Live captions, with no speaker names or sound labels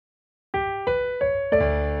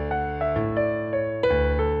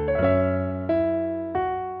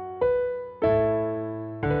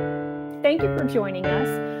Thank you for joining us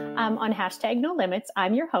on hashtag No Limits.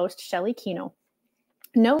 I'm your host, Shelly Keno.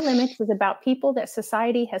 No Limits is about people that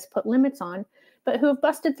society has put limits on, but who have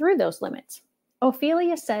busted through those limits.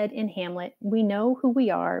 Ophelia said in Hamlet, "We know who we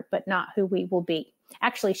are, but not who we will be."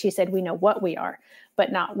 Actually, she said, "We know what we are,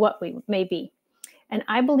 but not what we may be." And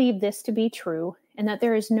I believe this to be true, and that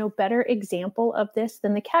there is no better example of this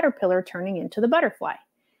than the caterpillar turning into the butterfly.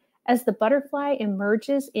 As the butterfly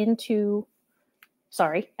emerges into,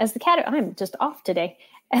 I'm just off today.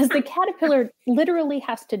 As the caterpillar literally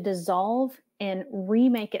has to dissolve and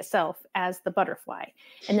remake itself as the butterfly.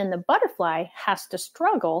 And then the butterfly has to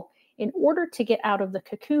struggle in order to get out of the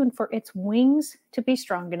cocoon for its wings to be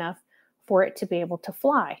strong enough for it to be able to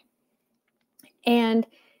fly. And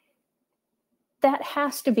that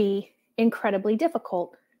has to be incredibly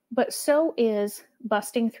difficult, but so is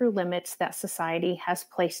busting through limits that society has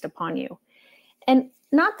placed upon you. And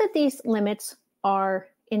not that these limits are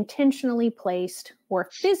intentionally placed or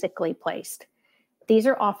physically placed. These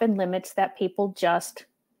are often limits that people just,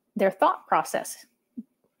 their thought process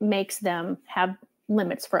makes them have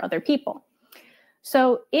limits for other people.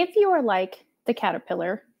 So if you are like the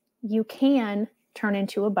caterpillar, you can turn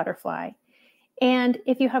into a butterfly. And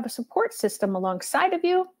if you have a support system alongside of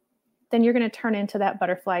you, then you're going to turn into that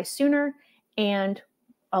butterfly sooner and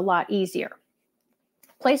a lot easier.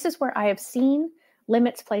 Places where I have seen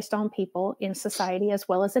limits placed on people in society as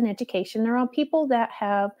well as in education are on people that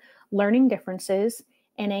have learning differences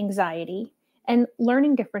and anxiety and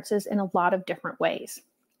learning differences in a lot of different ways.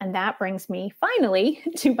 And that brings me finally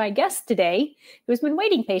to my guest today, who's been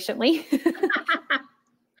waiting patiently.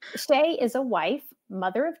 Shae is a wife,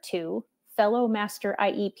 mother of two, fellow master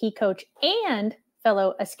IEP coach, and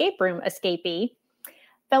fellow escape room escapee,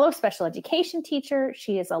 fellow special education teacher.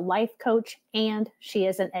 She is a life coach, and she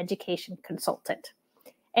is an education consultant.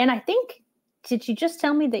 And I think, did you just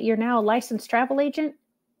tell me that you're now a licensed travel agent?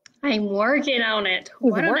 I'm working on it.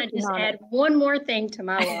 Why don't I just add one more thing to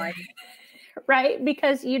my life? Right?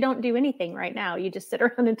 Because you don't do anything right now. You just sit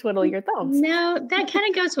around and twiddle your thumbs. No, that kind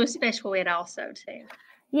of goes with special ed also, too.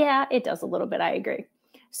 Yeah, it does a little bit. I agree.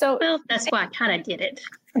 So, well, that's why I kind of did it.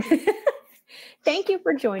 Thank you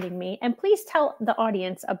for joining me. And please tell the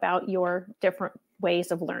audience about your different ways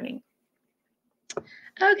of learning.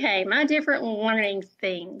 Okay, my different learning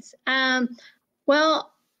things.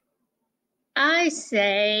 Well, I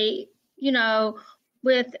say,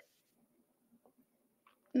 with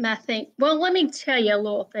my thing, well, let me tell you a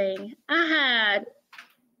little thing.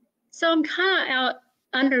 So I'm kind of out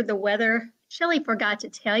under the weather. Shelly forgot to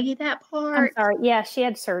tell you that part. I'm sorry. Yeah, she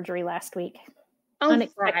had surgery last week.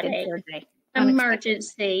 Unexpected surgery.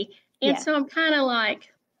 Emergency. And so I'm kind of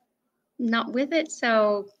like not with it.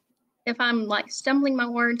 So if I'm like stumbling my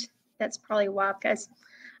words, that's probably why, because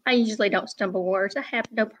I usually don't stumble words. I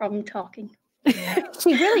have no problem talking.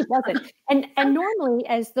 She really doesn't. And normally,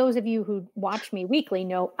 as those of you who watch me weekly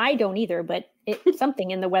know, I don't either, but something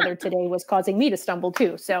in the weather today was causing me to stumble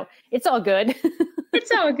too. So it's all good.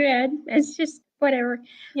 It's all good. It's just whatever.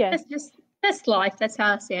 Yeah. That's life. That's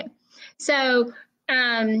how I see it. So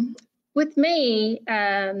with me,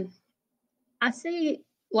 I see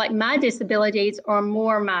like my disabilities are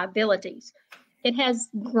more my abilities. It has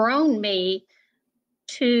grown me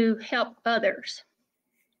to help others.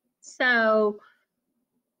 So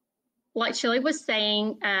like Shelly was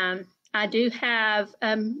saying, I do have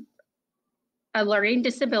a learning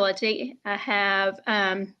disability. I have,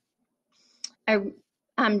 I'm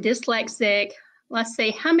dyslexic. Let's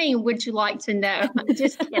see, how many would you like to know? I'm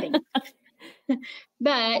just kidding.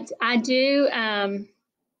 But I do,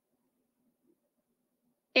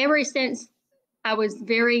 ever since I was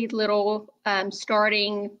very little,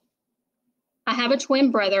 starting, I have a twin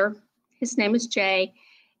brother. His name is Jay.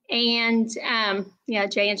 And Jay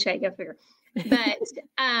and Shae, go figure. But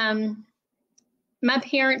my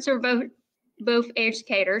parents are both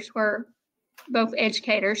educators, were both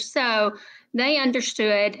educators. So they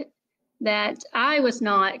understood that I was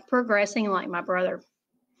not progressing like my brother.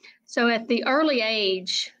 So at the early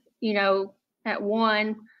age, at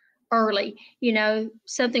one early,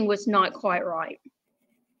 something was not quite right,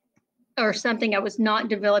 or something I was not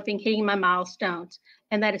developing, hitting my milestones.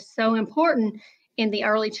 And that is so important in the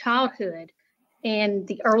early childhood and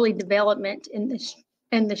the early development and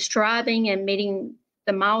the striving and meeting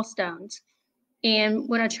the milestones. And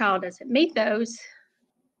when a child doesn't meet those,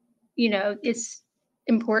 it's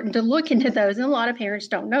important to look into those. And a lot of parents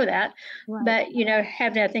don't know that, right. But,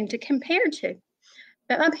 have nothing to compare to.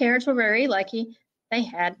 But my parents were very lucky. They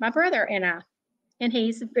had my brother and I, and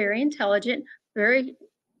he's very intelligent, he's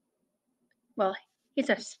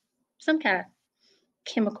some kind of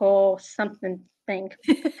chemical something thing,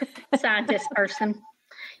 scientist person.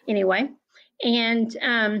 Anyway, and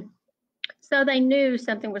so they knew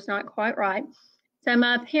something was not quite right. So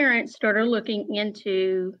my parents started looking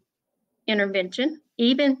into intervention,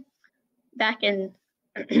 even back in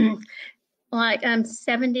like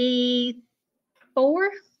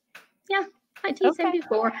 74. Yeah,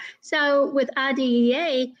 1974. Okay. So with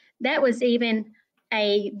IDEA, that was even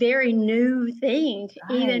a very new thing,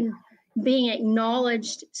 even being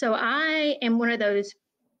acknowledged. So I am one of those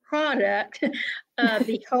product of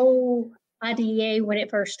the whole IDEA when it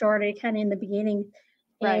first started, kind of in the beginning,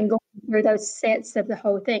 and going through those sets of the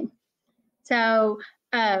whole thing. So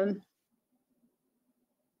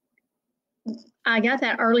I got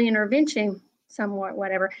that early intervention somewhat,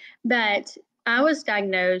 whatever, but I was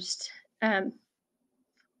diagnosed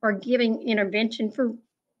or giving intervention for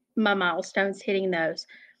my milestones, hitting those.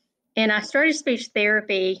 And I started speech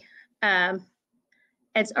therapy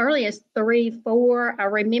as early as 3, 4. I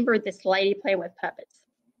remember this lady playing with puppets.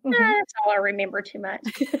 That's all I remember too much.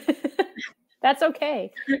 That's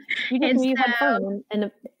okay. You just knew you had fun,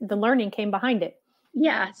 and the learning came behind it.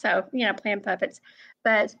 Yeah, so, playing puppets.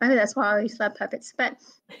 But maybe that's why I always love puppets. But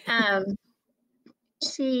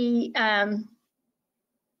she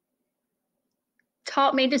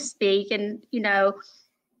taught me to speak, and,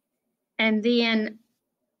 and then,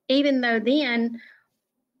 even though then,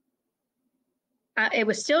 it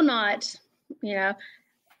was still not,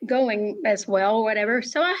 going as well or whatever.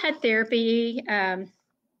 So I had therapy,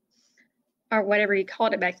 or whatever you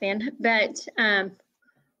called it back then. But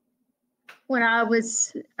when I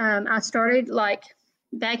was, I started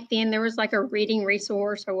back then there was a reading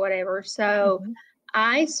resource or whatever. So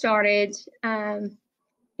I started in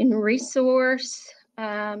resource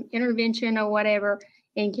intervention or whatever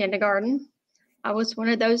in kindergarten. I was one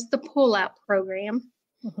of those, the pull-out program.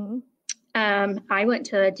 I went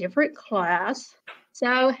to a different class.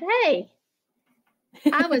 So, hey,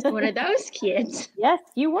 I was one of those kids. Yes,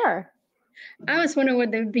 you were. I was one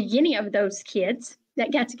of the beginning of those kids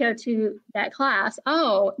that got to go to that class.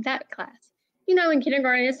 Oh, that class. In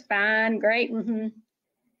kindergarten is fine, great.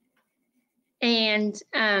 And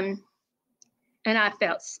I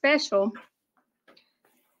felt special.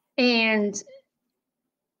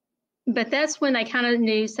 But that's when they kind of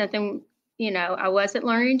knew something, I wasn't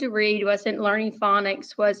learning to read, wasn't learning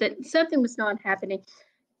phonics, something was not happening.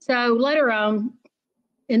 So later on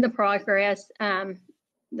in the progress,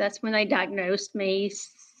 that's when they diagnosed me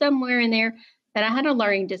somewhere in there that I had a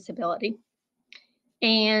learning disability.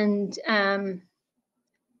 And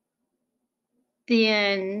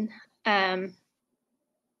then, and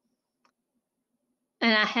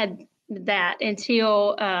I had that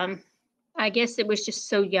until, I guess it was just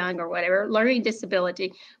so young or whatever, learning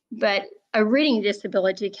disability, but a reading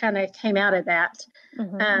disability kind of came out of that.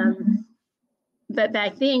 But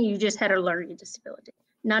back then you just had a learning disability,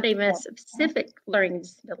 not even a specific learning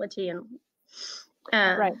disability. And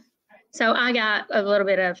so I got a little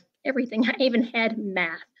bit of everything. I even had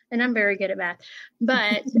math, and I'm very good at math,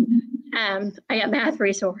 but I got math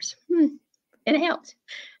resource. It helped.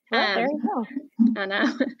 Well, there you go. I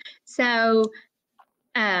know. So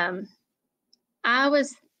I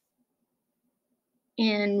was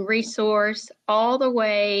in resource all the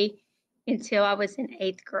way until I was in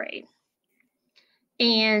 8th grade.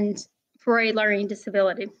 And for a learning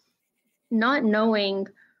disability, not knowing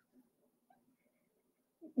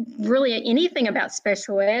really anything about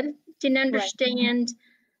special ed, didn't understand.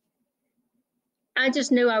 I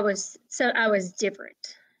just knew I was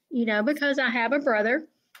different, because I have a brother.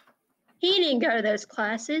 He didn't go to those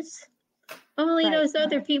classes. Only those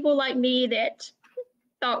other people like me that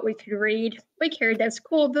thought we could read. We carried those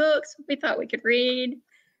cool books. We thought we could read.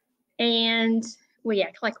 And we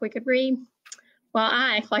act like we could read. Well,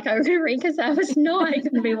 I act like I could read because I was not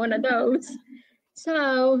going to be one of those.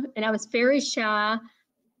 So, and I was very shy.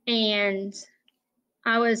 And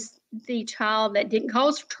I was the child that didn't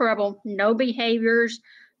cause trouble, no behaviors,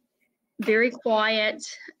 very quiet.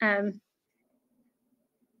 I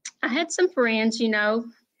had some friends,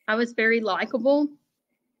 I was very likable,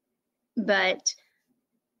 but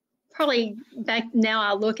probably back now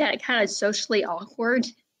I look at it kind of socially awkward.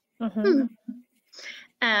 That's okay.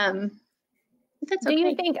 Do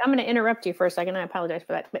you think, I'm going to interrupt you for a second, I apologize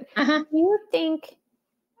for that, but do you think,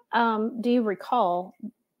 do you recall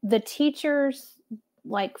the teachers,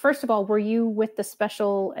 first of all, were you with the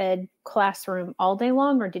special ed classroom all day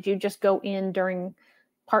long, or did you just go in during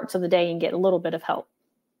parts of the day and get a little bit of help?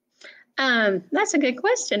 That's a good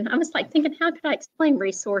question. I was thinking, how could I explain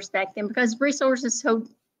resource back then? Because resource is so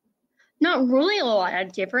not really a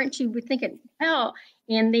lot different. You would think it, well,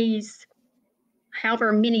 in these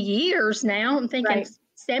however many years now. I'm thinking Right.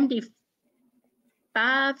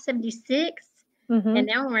 75, 76, Mm-hmm. and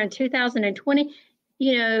now we're in 2020.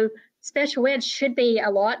 You know, special ed should be a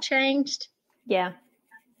lot changed. Yeah.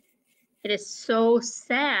 It is so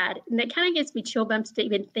sad. And that kind of gives me chill bumps to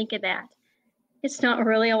even think of that. It's not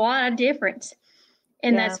really a lot of difference.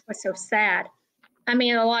 And Yeah. that's what's so sad. I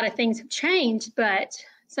mean, a lot of things have changed, but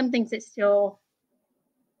some things it's still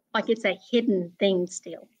like it's a hidden thing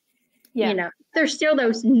still. Yeah. You know, there's still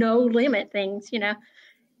those no limit things, you know.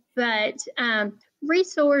 But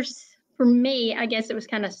resource for me, I guess it was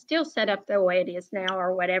kind of still set up the way it is now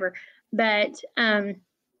or whatever. But I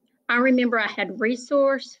remember I had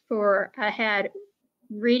resource I had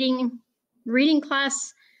reading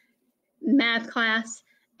class, math class,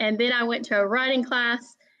 and then I went to a writing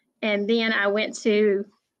class, and then I went to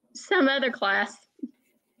some other class,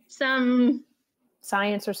 some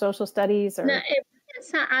science or social studies or no,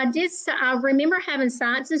 I remember having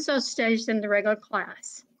science and social studies in the regular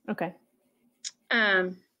class. okay.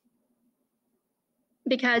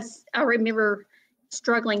 Because I remember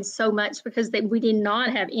struggling so much because we did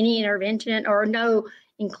not have any intervention or no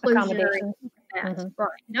inclusion or anything like that. Mm-hmm. Right.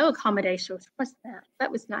 No accommodations. What's that?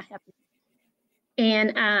 That was not happening.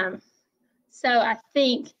 And so I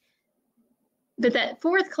think, but that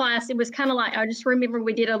fourth class, it was kind of like, I just remember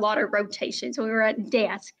we did a lot of rotations. We were at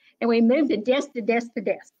desk and we moved to desk to desk to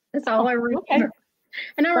desk. That's all I remember. Okay.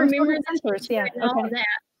 And I remember yeah. and all of that.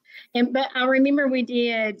 But I remember we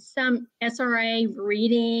did some SRA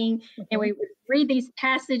reading, and we would read these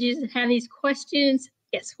passages and have these questions.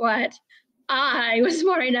 Guess what? I was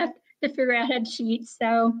smart enough to figure out how to cheat.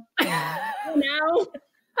 So, I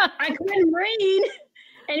couldn't read.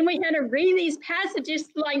 And we had to read these passages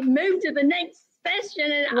to like move to the next session.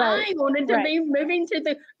 And I wanted to be moving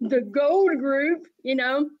to the gold group, you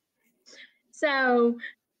know. So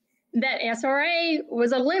that SRA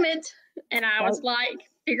was a limit. And I was like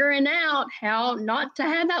figuring out how not to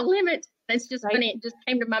have that limit. That's just funny. It just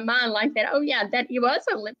came to my mind like that. Oh, yeah, that was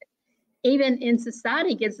a limit. Even in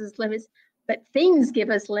society gives us limits, but things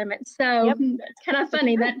give us limits. So it's kind of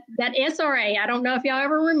funny that SRA. I don't know if y'all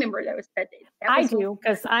ever remember those. But I do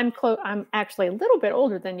because I'm actually a little bit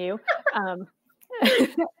older than you. And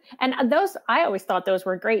those, I always thought those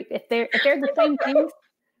were great. If they're the same things,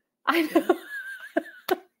 I know.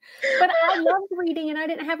 But I loved reading and I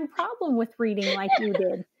didn't have a problem with reading like you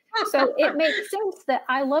did. So it makes sense that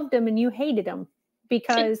I loved them and you hated them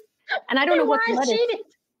because, and I don't know what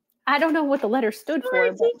the letter stood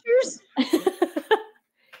for.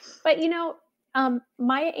 But you know,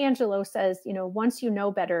 Maya Angelou says, you know, once you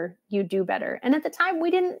know better, you do better. And at the time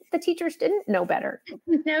the teachers didn't know better.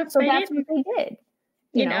 No, so that's what they did.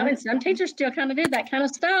 You know, and some teachers still kind of did that kind of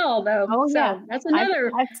style, though. Oh, so yeah. That's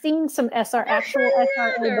another. I've seen some actual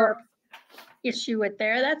SRA books. Issue with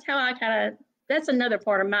there. That's how that's another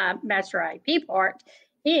part of my Master IEP part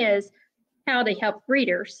is how to help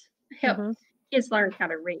readers, help kids learn how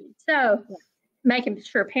to read. So making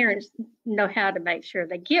sure parents know how to make sure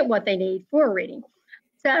they get what they need for reading.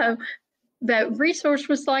 So the resource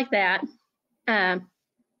was like that.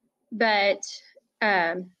 But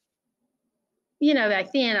you know,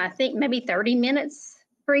 back then, I think maybe 30 minutes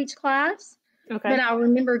for each class. Okay. But I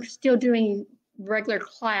remember still doing regular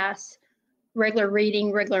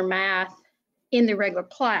reading, regular math in the regular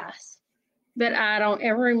class. But I don't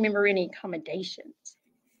ever remember any accommodations.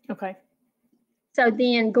 Okay. So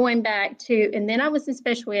then going back and then I was in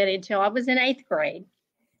special ed until I was in 8th grade.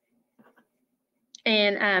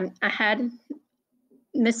 And I had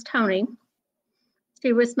Miss Tony.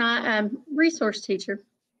 She was my resource teacher.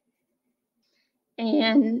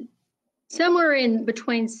 And somewhere in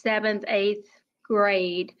between 7th, 8th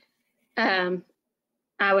grade, I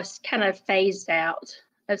was kind of phased out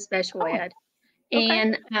of special ed.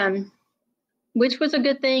 Okay. And which was a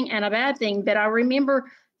good thing and a bad thing. But I remember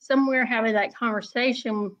somewhere having that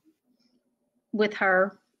conversation with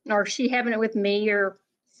her, or she having it with me, or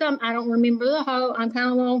I don't remember the whole, I'm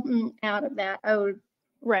kind of a little out of that. Oh,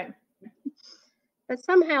 right. But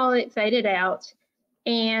somehow it faded out.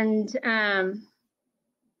 And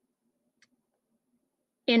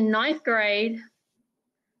in 9th grade,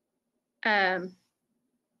 I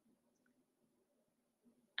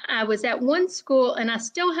was at one school and I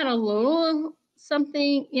still had a little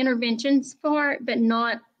something interventions for it, but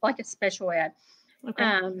not like a special ed.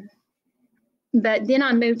 Okay. But then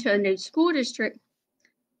I moved to a new school district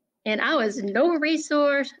and I was no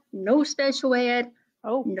resource, no special ed,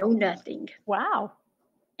 no nothing. Wow.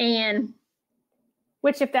 And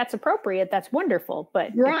which, if that's appropriate, that's wonderful. But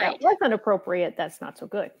if that wasn't appropriate, that's not so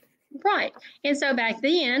good. Right. And so back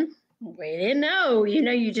then, we didn't know. You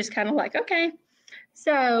know, you just kind of like, okay.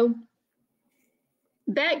 So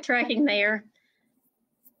backtracking there,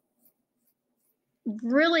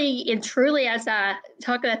 really and truly, as I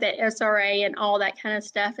talk about that SRA and all that kind of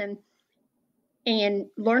stuff, and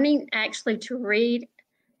learning actually to read,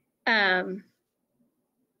 I've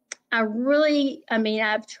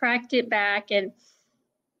tracked it back, and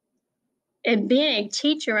being a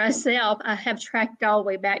teacher myself, I have tracked all the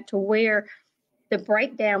way back to where the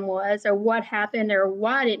breakdown was, or what happened, or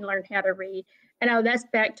why I didn't learn how to read. And that's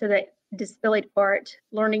back to the disability part,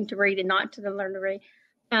 learning to read and not to learn to read.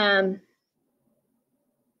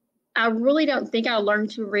 I really don't think I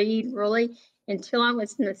learned to read really until I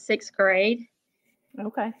was in the 6th grade.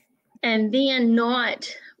 Okay. And then not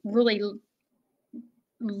really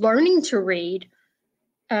learning to read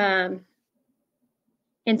until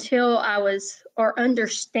I was, or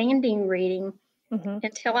understanding reading,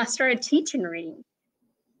 until I started teaching reading,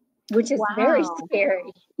 which is very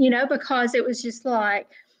scary, because it was just like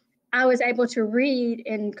I was able to read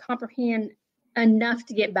and comprehend enough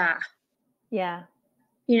to get by. Yeah.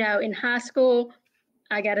 In high school,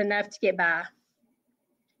 I got enough to get by.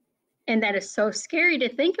 And that is so scary to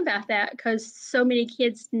think about that, because so many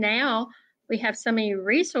kids now, we have so many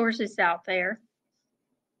resources out there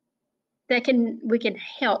that we can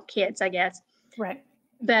help kids, I guess. Right.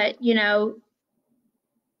 But,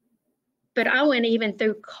 but I went even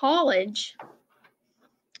through college,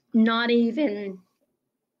 not even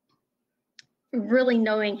really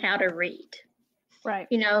knowing how to read. Right.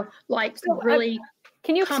 Really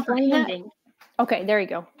can you explain that? Okay, there you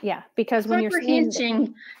go. Yeah, because when you're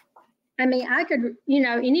saying I could,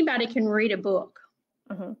 anybody can read a book.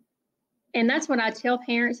 And that's what I tell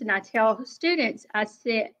parents and I tell students. I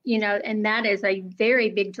said, and that is a very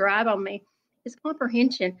big drive on me, is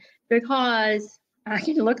comprehension, because I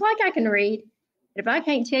can look like I can read. But if I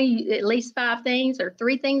can't tell you at least 5 things or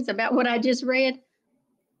 3 things about what I just read,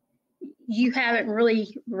 you haven't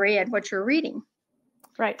really read what you're reading.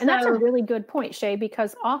 Right. And that's a really good point, Shae,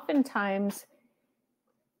 because oftentimes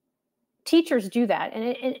teachers do that.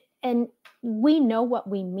 And we know what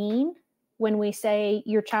we mean when we say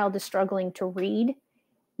your child is struggling to read.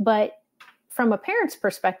 But from a parent's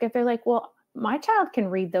perspective, they're like, well, my child can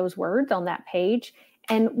read those words on that page.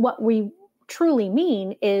 And what we truly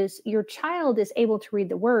mean is your child is able to read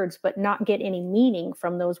the words, but not get any meaning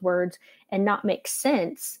from those words and not make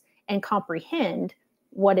sense and comprehend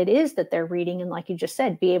what it is that they're reading. And like you just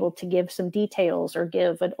said, be able to give some details or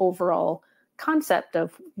give an overall concept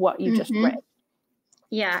of what you just read.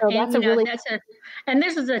 Yeah. So and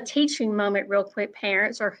this is a teaching moment real quick,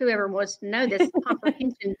 parents, or whoever wants to know this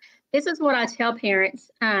comprehension. This is what I tell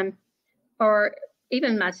parents, or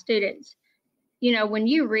even my students. When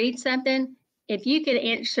you read something, if you could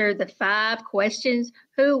answer the 5 questions,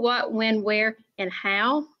 who, what, when, where, and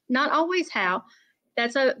how, not always how,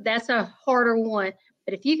 that's a harder one.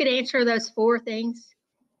 But if you could answer those 4 things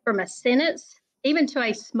from a sentence, even to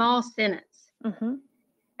a small sentence,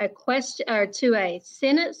 a question, or to a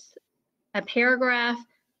sentence, a paragraph,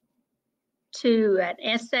 to an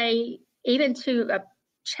essay, even to a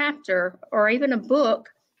chapter or even a book,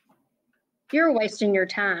 you're wasting your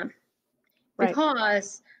time. Right.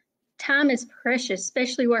 Because time is precious,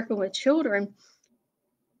 especially working with children.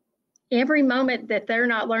 Every moment that they're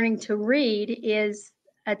not learning to read is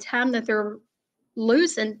a time that they're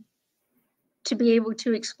losing to be able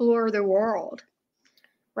to explore the world.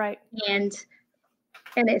 Right. And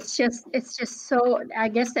it's just so, I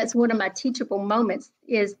guess that's one of my teachable moments,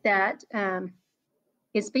 is that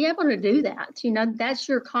is be able to do that. That's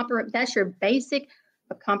your basic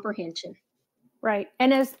of comprehension. Right.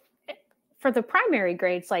 And for the primary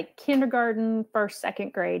grades, like kindergarten, 1st,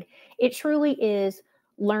 2nd grade, it truly is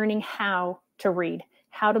learning how to read,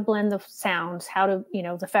 how to blend the sounds, how to,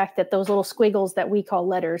 the fact that those little squiggles that we call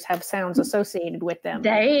letters have sounds associated with them.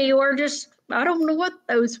 They were just, I don't know what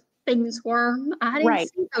those things were. I didn't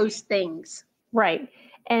see those things. Right.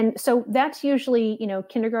 And so that's usually,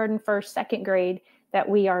 kindergarten, 1st, 2nd grade that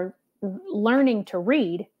we are learning to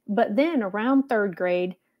read. But then around 3rd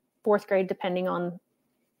grade, 4th grade, depending on,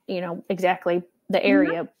 exactly the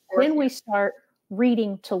area, then we start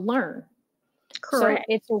reading to learn. Correct.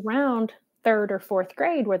 So it's around 3rd or 4th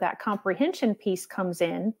grade where that comprehension piece comes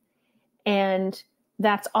in. And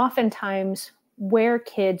that's oftentimes where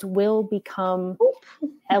kids will become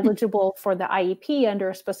eligible for the IEP under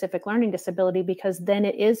a specific learning disability, because then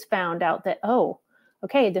it is found out that,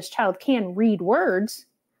 this child can read words,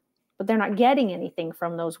 but they're not getting anything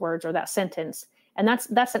from those words or that sentence. And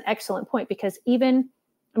that's an excellent point, because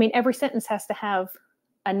every sentence has to have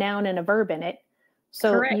a noun and a verb in it.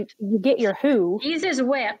 So you get your who. Jesus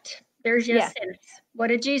wept. There's your sentence. What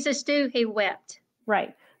did Jesus do? He wept.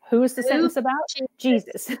 Right. Who is the sentence about?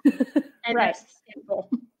 Jesus. And Right. that's simple.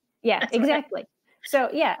 Yeah, That's exactly. So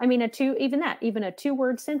yeah, I mean, even a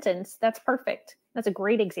 2-word sentence, that's perfect. That's a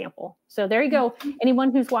great example. So there you go.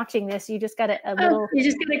 Anyone who's watching this, you just got a little. You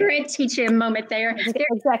just got a great teaching moment there.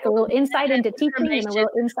 Exactly. A little insight into teaching and a little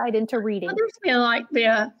insight into reading. Others feel like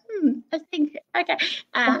I think, okay.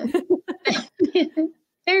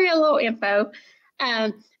 Very little info.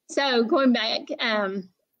 So going back,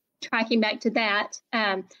 tracking back to that.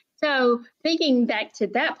 So thinking back to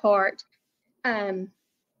that part,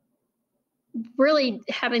 really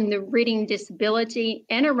having the reading disability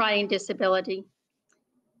and a writing disability,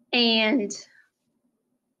 and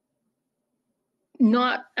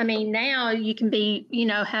now you can be,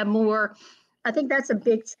 have more. I think that's a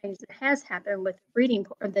big change that has happened with reading,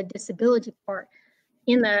 or the disability part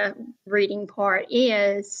in the reading part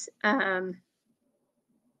is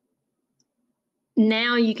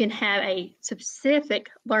now you can have a specific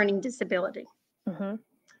learning disability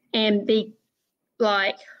and be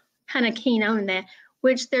like kind of keen on that,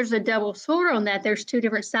 which there's a double sword on that. There's 2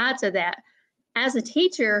 different sides of that. As a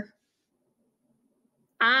teacher,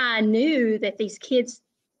 I knew that these kids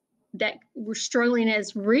that were struggling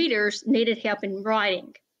as readers needed help in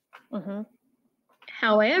writing.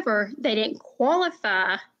 However, they didn't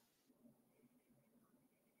qualify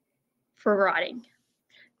for writing.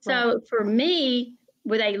 So for me,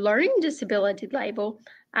 with a learning disability label,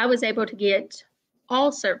 I was able to get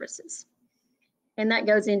all services. And that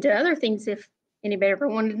goes into other things. If anybody ever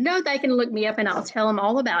wanted to know, they can look me up and I'll tell them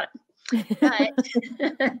all about it. But,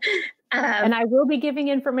 and I will be giving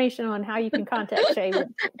information on how you can contact Shae.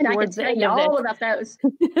 And I can tell you all about those.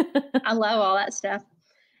 I love all that stuff.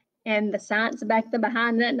 And the science back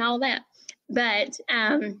behind it and all that. But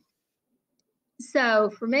so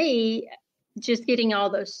for me, just getting all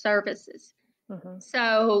those services.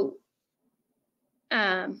 So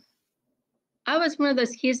I was one of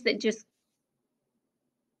those kids that just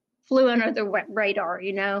flew under the radar,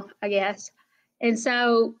 I guess. And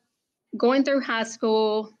so going through high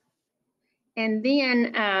school, and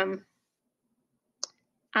then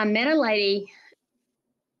I met a lady,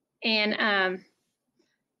 and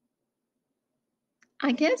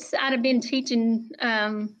I guess I'd have been teaching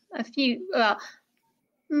maybe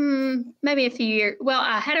a few years. Well,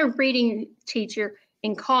 I had a reading teacher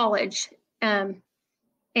in college, and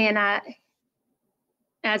I,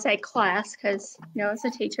 as a class, because as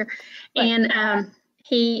a teacher, and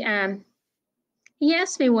he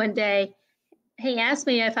asked me one day. He asked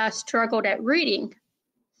me if I struggled at reading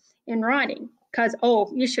and writing, because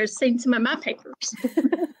you should have seen some of my papers,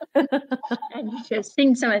 and you should have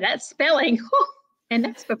seen some of that spelling, and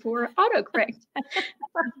that's before autocorrect.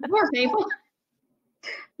 Poor people.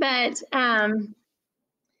 But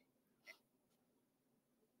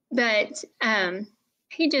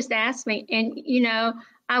he just asked me, and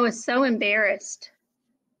I was so embarrassed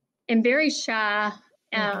and very shy,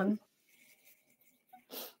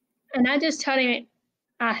 and I just told him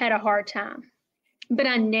I had a hard time, but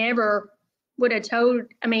I never would have told.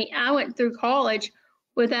 I went through college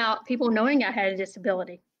without people knowing I had a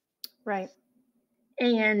disability. Right.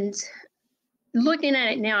 And looking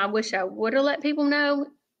at it now, I wish I would have let people know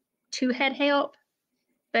to had help,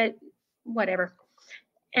 but whatever.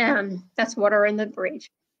 That's water in the bridge.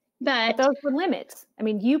 But those were limits.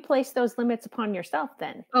 You placed those limits upon yourself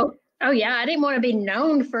then. Oh yeah, I didn't want to be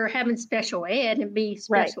known for having special ed and be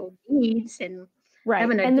special needs and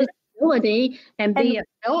having a disability and be a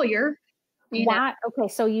failure. Why? Okay,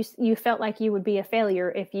 so you felt like you would be a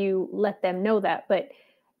failure if you let them know that. But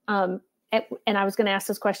and I was going to ask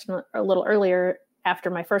this question a little earlier after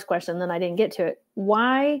my first question, then I didn't get to it.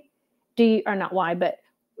 Why do you, or not why, but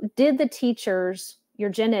did the teachers, your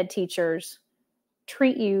gen ed teachers,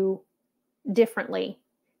 treat you differently?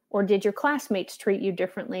 Or did your classmates treat you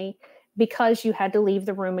differently because you had to leave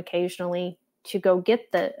the room occasionally to go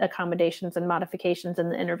get the accommodations and modifications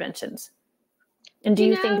and the interventions? And do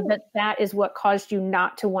you think that is what caused you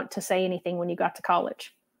not to want to say anything when you got to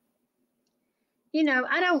college?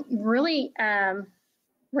 I don't really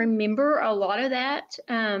remember a lot of that.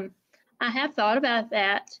 I have thought about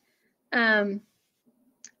that. I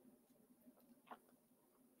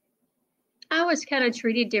was kind of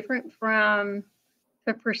treated different from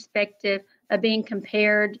the perspective of being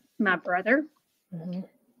compared to my brother,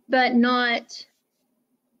 but not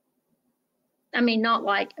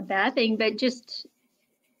like a bad thing, but just,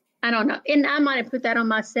 I don't know. And I might have put that on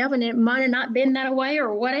myself, and it might have not been that way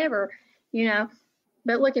or whatever,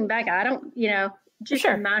 but looking back, I don't, just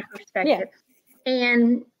from my perspective.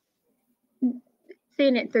 And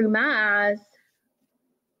seeing it through my eyes,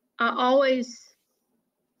 I always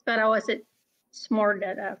thought I wasn't smart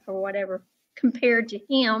enough or whatever compared to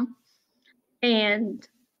him. And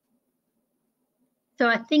so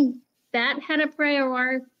I think that had a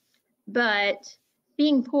priority, but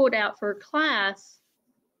being pulled out for class,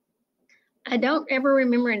 I don't ever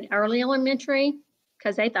remember in early elementary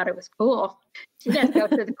because they thought it was cool. She got to go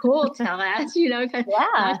to the cool class, because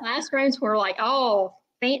my classrooms were like all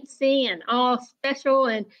fancy and all special,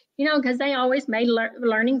 and because they always made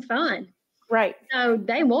learning fun. Right. So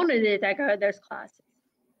they wanted it to go to those classes.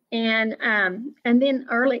 And then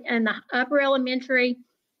early in the upper elementary,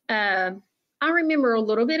 I remember a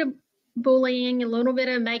little bit of bullying, a little bit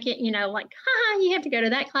of making, like, you have to go to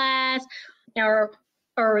that class.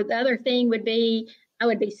 Or the other thing would be, I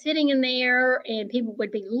would be sitting in there and people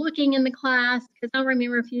would be looking in the class, because I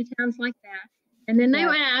remember a few times like that. And then they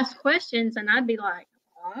would ask questions and I'd be like,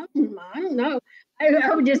 I don't know.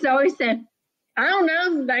 I would just always say, I don't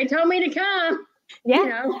know. They told me to come.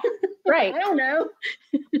 Yeah. Right. I don't know.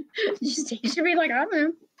 You should be like, I don't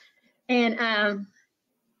know. And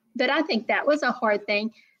but I think that was a hard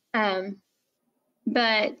thing. And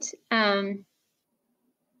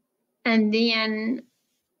then.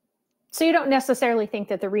 So you don't necessarily think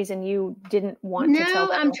that the reason you didn't want to tell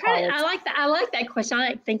them? No, I'm trying. I like that question. I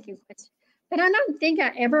like thinking question, but I don't think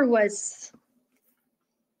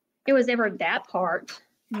it was ever that part.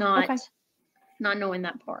 Not knowing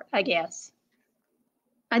that part, I guess.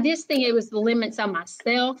 I just think it was the limits on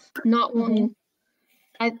myself, not wanting,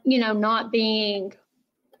 not being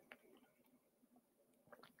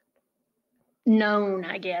known,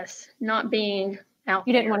 I guess, not being out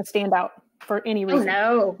You didn't want to stand out for any reason.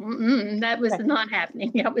 Oh, no, that was not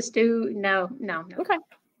happening. That was no. Okay.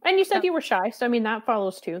 And you said you were shy, so I mean that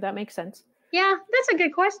follows too. That makes sense. Yeah, that's a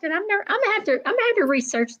good question. I'm gonna have to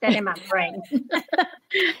research that in my brain.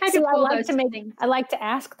 I like to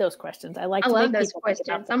ask those questions. I love those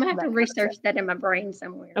questions. I'm gonna have to research that in my brain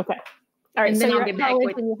somewhere. Okay. All right. And so then you're I'll at get back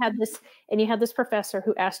college and you had this professor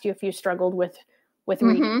who asked you if you struggled with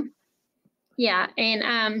reading. Yeah,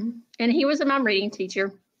 and he was my reading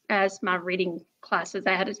teacher, as my reading classes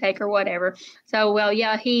I had to take or whatever. So,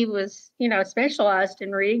 he was, specialized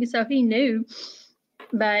in reading, so he knew,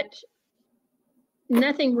 but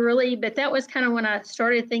nothing really. But that was kind of when I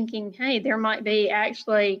started thinking, hey, there might be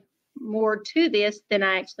actually more to this than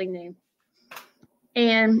I actually knew.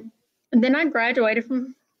 And then I graduated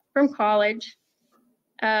from college.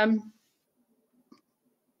 I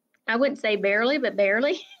wouldn't say barely, but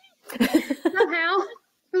barely. Somehow,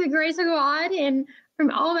 through the grace of God and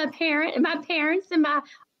from all my parents and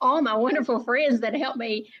all my wonderful friends that helped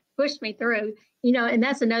me, push me through, and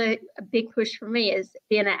that's another big push for me, is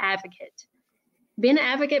being an advocate. Being an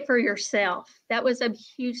advocate for yourself. That was a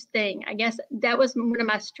huge thing. I guess that was one of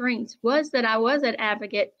my strengths, was that I was an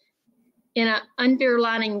advocate in an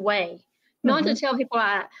underlining way. Not to tell people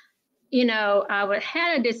I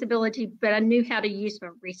had a disability, but I knew how to use my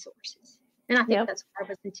resources. And I think that's why I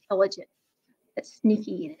was intelligent, that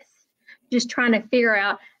sneakiness. Just trying to figure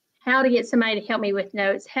out how to get somebody to help me with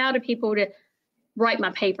notes, how to people to write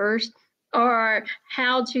my papers, or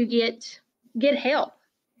how to get help.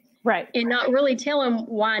 Right. And not really tell them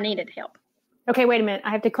why I needed help. Okay, wait a minute. I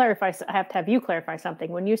have to have you clarify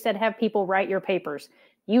something. When you said have people write your papers,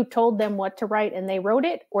 you told them what to write and they wrote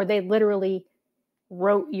it, or they literally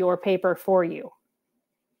wrote your paper for you?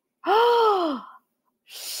 Oh,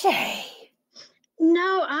 Shae.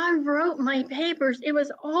 No, I wrote my papers. It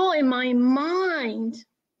was all in my mind.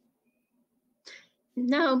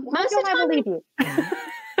 No, most of the time I believe you.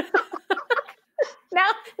 Now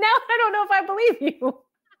I don't know if I believe you.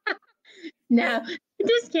 No,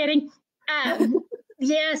 just kidding.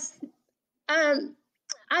 Yes, I'd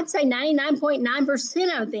say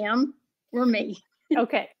 99.9% of them were me.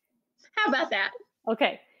 Okay. How about that?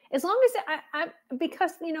 Okay. As long as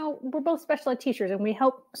because we're both special ed teachers and we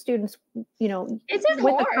help students, it's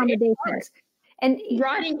with hard. accommodations. And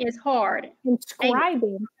writing is hard. And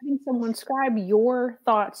having someone scribe your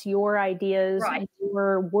thoughts, your ideas,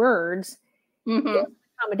 your words, is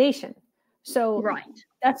accommodation. So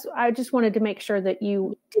I just wanted to make sure that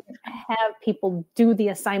you didn't have people do the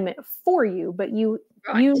assignment for you, but your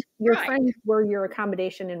friends were your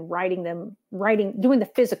accommodation in doing the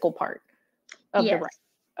physical part of the writing.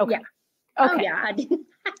 Okay. Yeah. Okay. Oh yeah, I did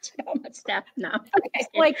all that stuff. No.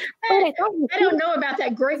 Okay. I don't know about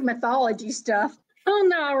that Greek mythology stuff. Oh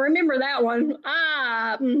no, I remember that one.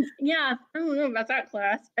 Yeah, I don't know about that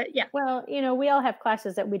class, but yeah. Well, we all have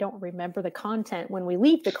classes that we don't remember the content when we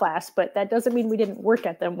leave the class, but that doesn't mean we didn't work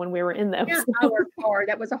at them when we were in them. Yeah, I worked hard.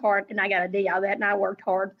 That was and I got a D out of that, and I worked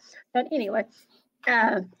hard. But anyway,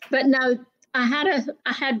 but no, I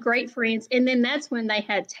had great friends, and then that's when they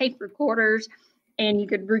had tape recorders, and you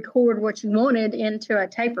could record what you wanted into a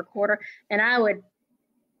tape recorder, and I would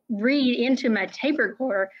read into my tape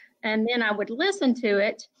recorder, and then I would listen to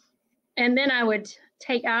it, and then I would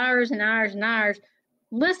take hours and hours and hours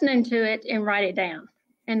listening to it and write it down.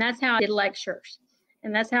 And that's how I did lectures,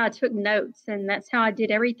 and that's how I took notes, and that's how I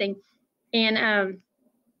did everything. And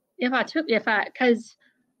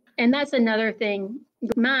and that's another thing.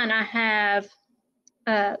 Mine, I have,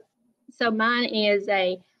 so mine is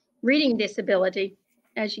a reading disability,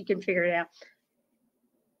 as you can figure it out.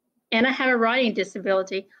 And I have a writing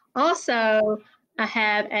disability. Also, I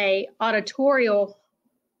have a auditorial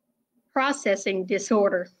processing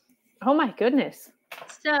disorder. Oh my goodness.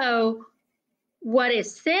 So what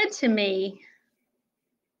is said to me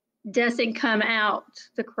doesn't come out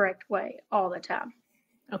the correct way all the time.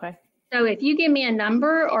 Okay. So if you give me a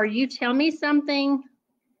number or you tell me something,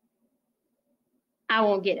 I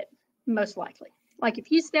won't get it, most likely. Like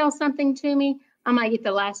if you spell something to me, I might get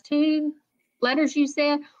the last two letters you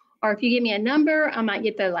said, or if you give me a number, I might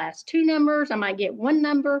get the last two numbers, I might get one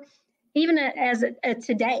number, even as a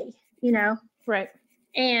today, you know? Right.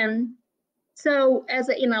 And so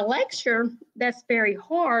in a lecture, that's very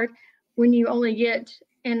hard when you only get,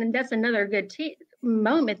 and that's another good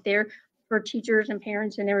moment there for teachers and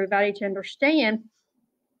parents and everybody to understand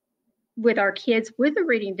with our kids with a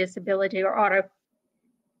reading disability or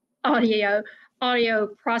audio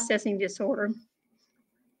processing disorder.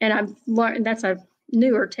 And I've learned that's a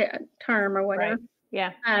newer term or whatever. Right.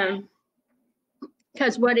 Yeah.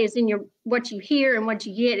 Because what you hear and what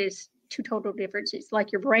you get is two total differences.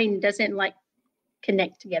 Like your brain doesn't like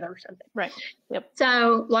connect together or something. Right. Yep.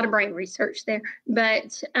 So a lot of brain research there,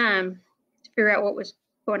 but to figure out what was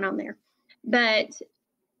going on there. But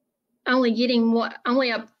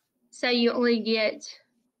say you only get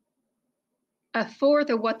a fourth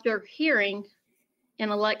of what they're hearing in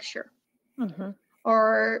a lecture. Mm-hmm.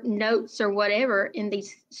 Or notes or whatever, and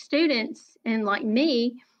these students and like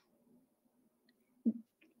me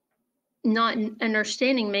not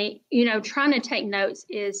understanding me, trying to take notes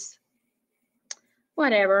is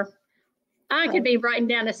whatever. I could be writing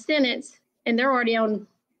down a sentence and they're already on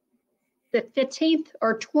the 15th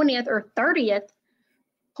or 20th or 30th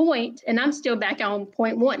point, and I'm still back on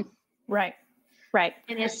point one. Right.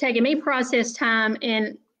 And it's taking me process time,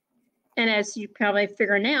 and as you probably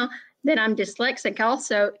figure now, that I'm dyslexic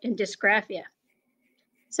also in dysgraphia.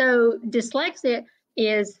 So dyslexia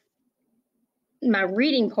is my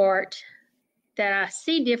reading part that I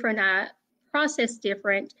see different, I process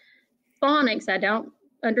different. Phonics, I don't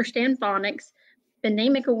understand phonics.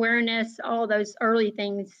 Phonemic awareness, all those early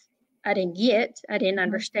things I didn't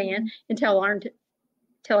understand until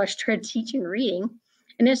I started teaching reading,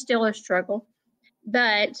 and it's still a struggle.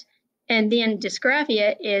 And then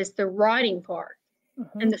dysgraphia is the writing part.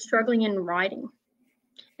 Mm-hmm. And the struggling in writing.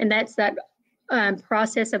 And that's that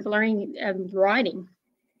process of learning writing.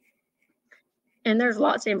 And there's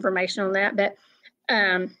lots of information on that. But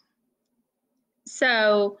and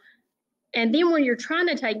then when you're trying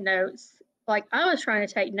to take notes, like I was trying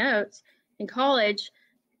to take notes in college,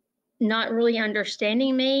 not really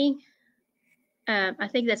understanding me. I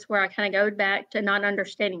think that's where I kind of go back to not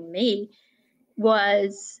understanding me.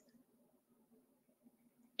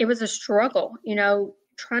 It was a struggle,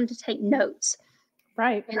 trying to take notes,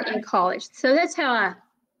 right, in college. So that's why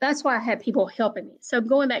I had people helping me. So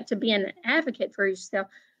going back to being an advocate for yourself,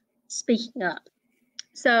 speaking up.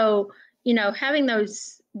 So, having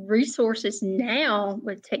those resources now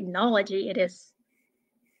with technology, it is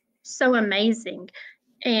so amazing.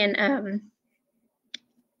 And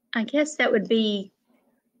I guess that would be,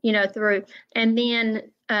 through, and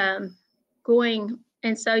then going,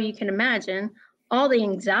 and so you can imagine all the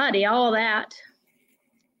anxiety, all that.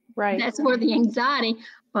 Right. That's where the anxiety,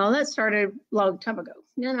 well, that started a long time ago,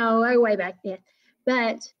 way back then.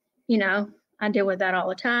 But, I deal with that all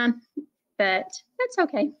the time, but that's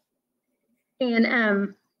okay.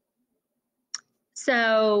 And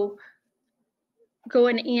so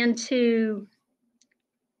going into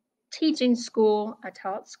teaching school, I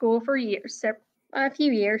taught school for years, a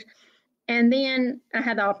few years. And then I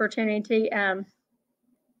had the opportunity,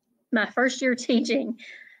 my first year teaching,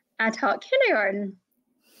 I taught kindergarten.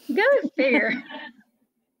 Go figure.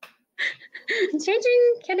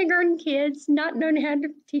 Teaching kindergarten kids, not knowing how to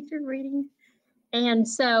teach their reading. And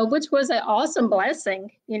so, which was an awesome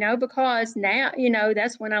blessing, because now,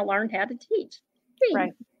 that's when I learned how to teach reading.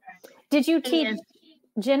 Right. Did you teach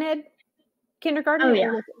gen ed kindergarten? Oh,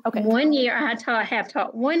 yeah. Okay. 1 year, I have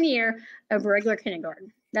taught 1 year of regular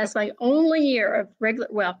kindergarten. That's my only year of regular,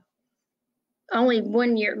 well, only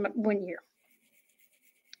 1 year.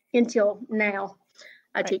 until now.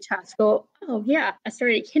 I Right. teach high school. Oh yeah, I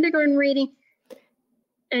started kindergarten reading,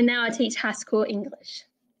 and now I teach high school English.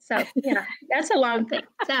 So yeah, that's a long thing.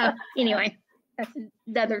 So anyway, that's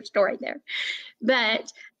another story there.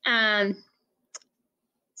 But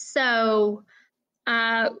so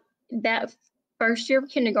that first year of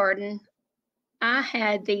kindergarten, I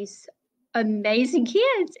had these amazing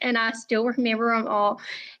kids, and I still remember them all.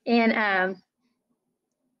 And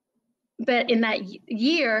but in that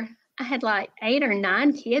year, I had like 8 or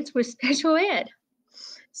 9 kids with special ed,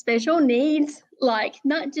 special needs, like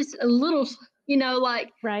not just a little,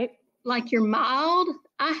 like Right. you're mild.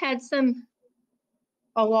 I had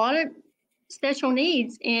a lot of special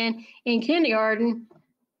needs, and in kindergarten,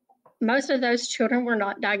 most of those children were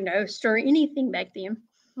not diagnosed or anything back then.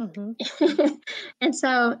 Mm-hmm. And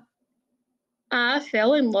so I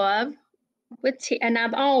fell in love with, and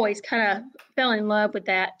I've always kind of fell in love with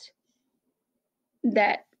that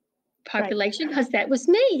population, because that was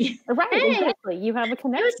me. Right. Hey, Exactly. You have a it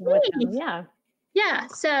was connection with me. them. Yeah. Yeah.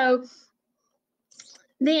 So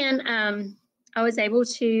then I was able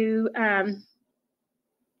to, I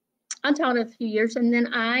taught a few years, and then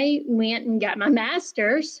I went and got my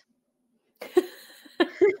master's.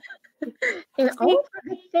 And all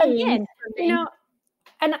again,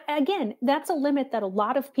 and again, that's a limit that a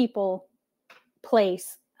lot of people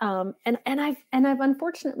place. And I've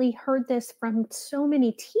unfortunately heard this from so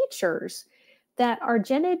many teachers that are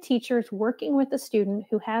gen ed teachers working with a student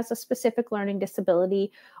who has a specific learning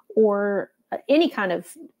disability or any kind of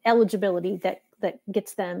eligibility that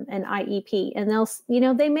gets them an IEP. And they'll,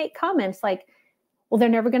 they make comments like, well, they're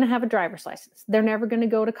never going to have a driver's license. They're never going to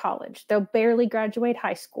go to college. They'll barely graduate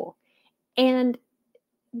high school. And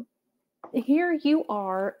here you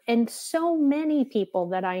are, and so many people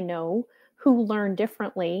that I know who learn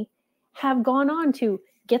differently have gone on to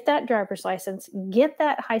get that driver's license, get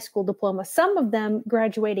that high school diploma, some of them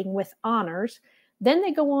graduating with honors. Then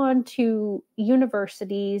they go on to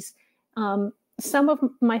universities. Some of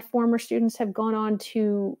my former students have gone on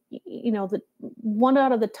to, the one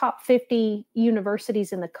out of the top 50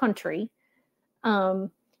 universities in the country. And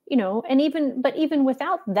even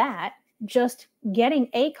without that, just getting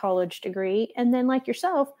a college degree, and then like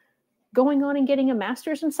yourself, going on and getting a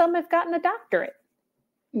master's, and some have gotten a doctorate.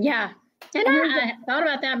 Yeah. And I thought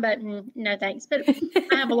about that, but no thanks. But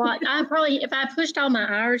I have a lot. I probably, if I pushed all my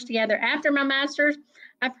hours together after my master's,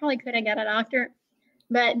 I probably could have got a doctorate.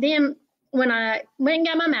 But then when I went and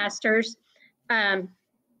got my master's, I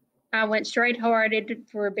went straight-hearted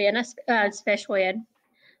for being a special ed.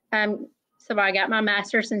 So I got my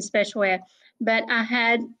master's in special ed. But I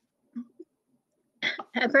had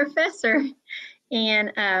a professor,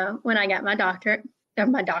 and when I got my doctorate,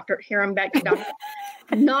 here I'm back to doctorate.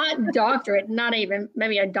 Not doctorate, not even,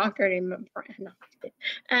 maybe a doctorate in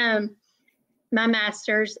my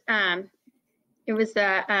master's. It was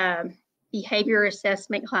a behavior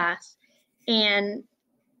assessment class, and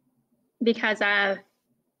because I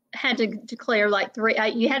had to declare like 3,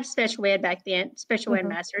 you had special ed back then, special ed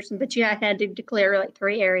masters, but you had to declare like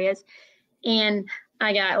 3 areas, and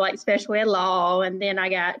I got like special ed law, and then I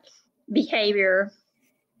got behavior,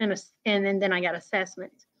 and then I got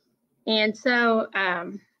assessment. And so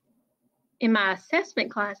in my assessment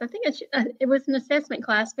class, I think it was an assessment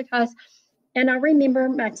class and I remember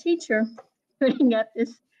my teacher putting up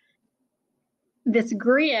this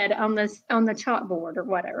grid on the chalkboard or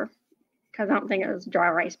whatever, because I don't think it was dry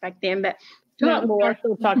erase back then, but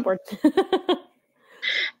chalkboard.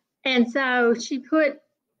 And so she put,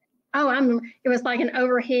 I remember it was like an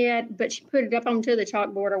overhead, but she put it up onto the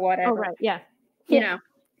chalkboard or whatever. Oh, right, yeah.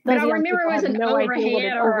 But I remember it was an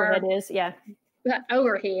overhead, overhead is, yeah.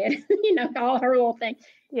 Overhead, all her little thing.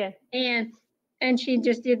 Yeah. And she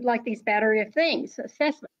just did like these battery of things,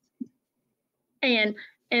 assessments. And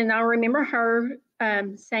I remember her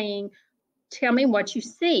saying, "Tell me what you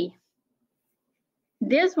see."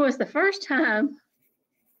 This was the first time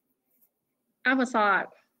I was like,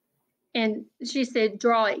 and she said,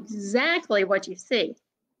 "Draw exactly what you see."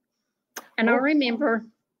 And I remember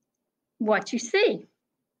what you see.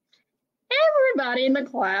 Everybody in the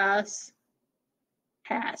class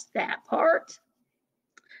passed that part.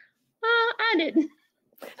 I didn't.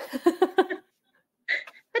 But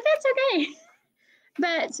that's okay.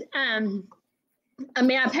 But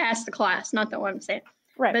I passed the class, not that what I'm saying.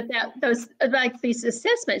 Right. But those like these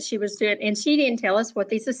assessments she was doing, and she didn't tell us what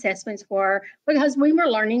these assessments were because we were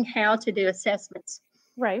learning how to do assessments.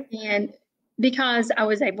 Right. And because I'm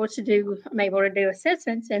able to do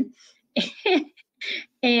assessments,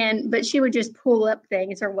 but she would just pull up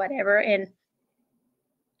things or whatever, and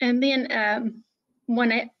then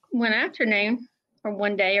one afternoon or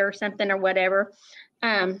one day or something or whatever,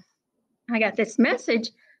 I got this message.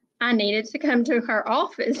 I needed to come to her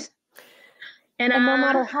office. And no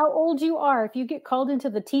matter how old you are, if you get called into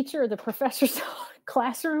the teacher or the professor's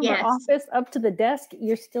classroom or office up to the desk,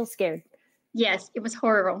 you're still scared. Yes, it was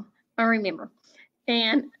horrible. I remember.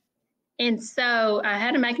 And so I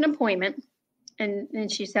had to make an appointment,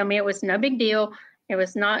 and she told me it was no big deal. It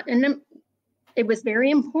was not, it was very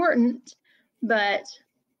important, but,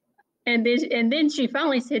 and then she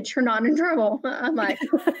finally said, "You're not in trouble." I'm like,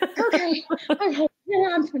 okay,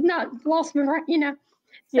 I've not lost my right,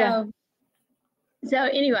 So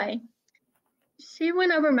anyway, she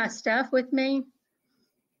went over my stuff with me,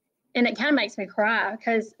 and it kind of makes me cry,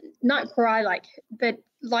 because not cry but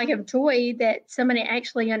like of joy that somebody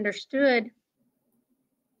actually understood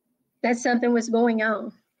that something was going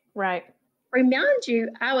on. Right. Remind you,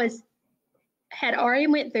 had already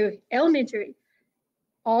went through elementary,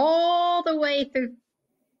 all the way through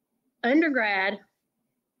undergrad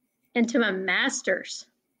into my master's,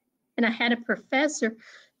 and I had a professor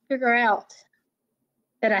figure out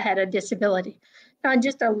that I had a disability, not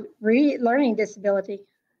just a learning disability.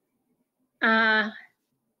 I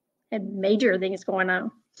had major things going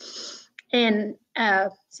on. And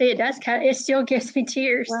see, it still gives me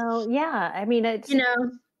tears. Well, yeah. I mean,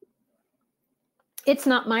 it's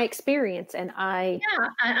not my experience, and I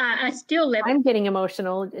still live. I'm getting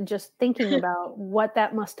emotional just thinking about what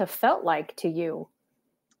that must have felt like to you.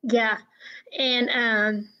 Yeah.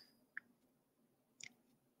 And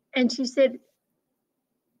she said,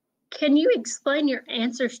 "Can you explain your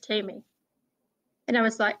answers to me?" And I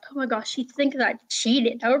was like, "Oh my gosh, she thinks I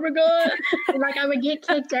cheated. Oh my God." Like I would get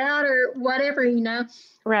kicked out or whatever,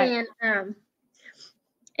 Right.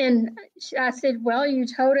 And I said, "Well, you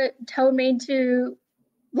told me to,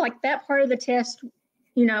 like, that part of the test,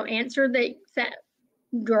 answer the exact,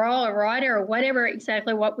 draw or write or whatever,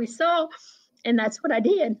 exactly what we saw." And that's what I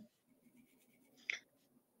did.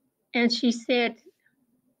 And she said,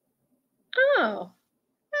 "Oh,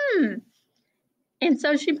 And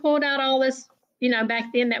so she pulled out all this,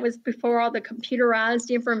 back then that was before all the computerized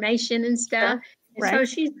information and stuff. Sure. And right. so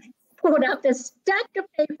she pulled out this stack of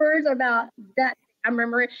papers about that. I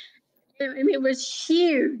remember it was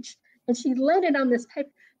huge. And she laid it on this paper.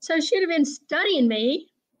 So she'd have been studying me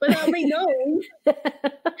without me knowing.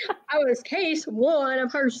 I was case one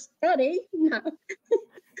of her study.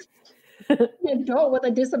 An adult with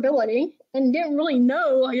a disability, and didn't really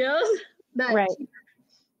know, I guess. That right.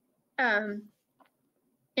 And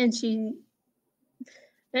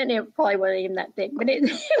it probably wasn't even that big, but it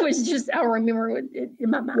was just, I remember it in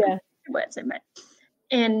my mind. Yeah. It wasn't much.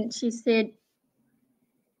 And she said,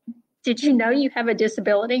 "Did you know you have a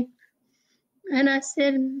disability?" And I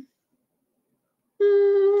said,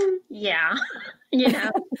 yeah,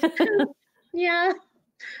 yeah,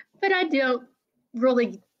 but I don't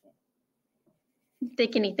really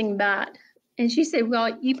think anything about it. And she said,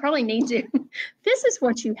 "Well, you probably need to. This is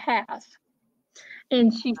what you have."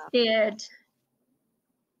 And she said,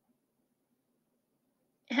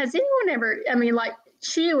 "Has anyone ever,"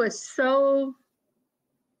 she was so,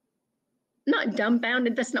 not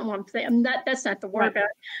dumbfounded, that's not what I'm saying. That's not the word. Right.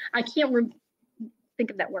 I can't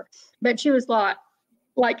think of that word. But she was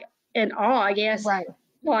like in awe, I guess. Right.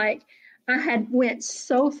 Like I had went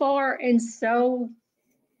so far and so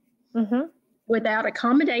without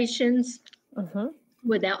accommodations,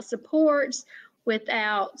 without supports,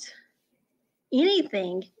 without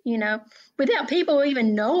anything, without people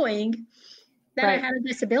even knowing that I had a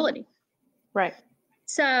disability. Right.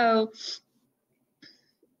 So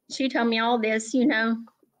she told me all this,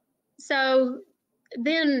 So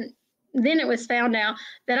then it was found out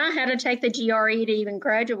that I had to take the GRE to even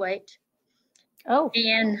graduate. Oh.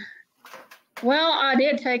 And, well, I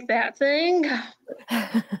did take that thing.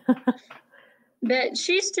 But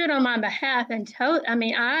she stood on my behalf and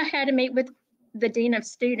I had to meet with the dean of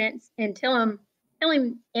students and tell him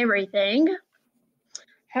everything,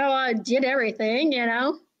 how I did everything,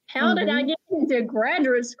 How did I get into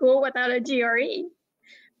graduate school without a GRE?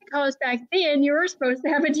 Because back then you were supposed to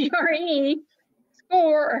have a GRE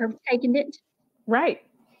score or have taken it. Right.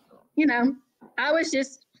 I was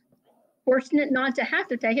just fortunate not to have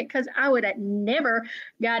to take it, because I would have never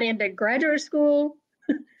got into graduate school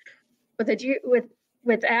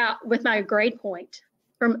with my grade point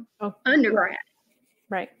from undergrad.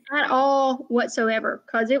 Right. Not all whatsoever,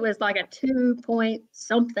 because it was like a 2 point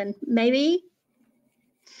something, maybe.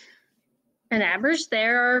 An average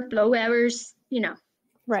there, below average,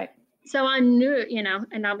 Right. So I knew,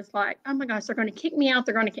 and I was like, oh my gosh, they're going to kick me out.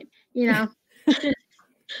 They're going to kick,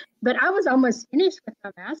 but I was almost finished with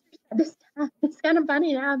my master's at this time. It's kind of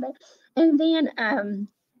funny now, but and then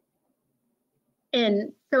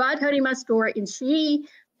and so I told him my story, and she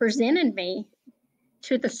presented me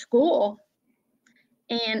to the school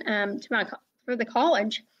and for the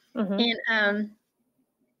college, and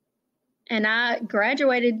I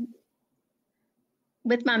graduated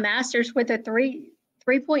with my master's with a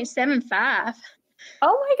 3.75.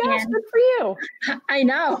 Oh my gosh, good for you. I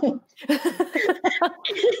know.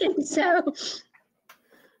 So,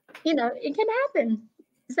 it can happen.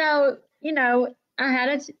 So,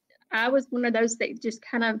 I was one of those that just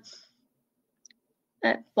kind of,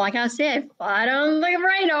 like I said, flying on the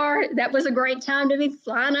radar. That was a great time to be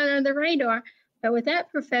flying under the radar. But with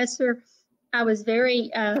that professor, I was very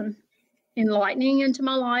enlightening into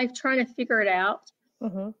my life, trying to figure it out.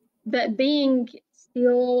 But being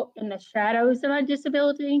still in the shadows of my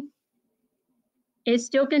disability, it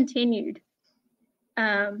still continued.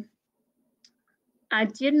 I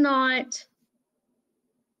didn't let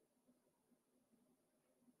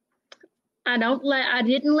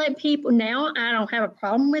people, now I don't have a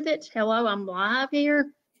problem with it. Hello, I'm live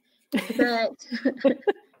here. But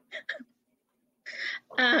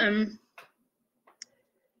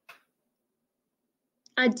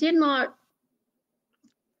I did not,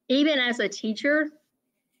 even as a teacher,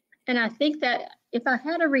 and I think that if I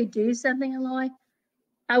had to redo something in life,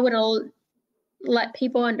 I would have let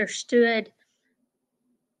people understood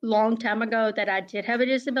long time ago that I did have a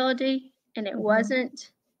disability, and it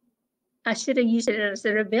wasn't, I should have used it as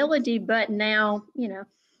an ability, but now,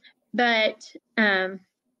 but I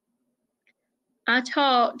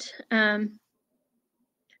taught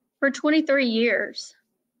for 23 years,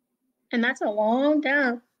 and that's a long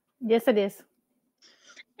time. Yes, it is.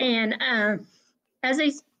 And as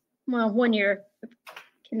a 1 year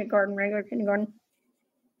regular kindergarten,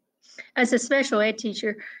 as a special ed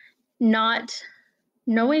teacher, no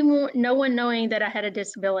one knowing that I had a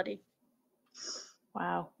disability.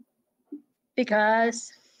 Wow.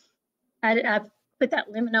 Because I put that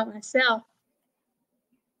limit on myself.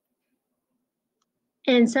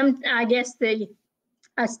 And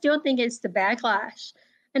I still think it's the backlash.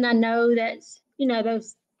 And I know that,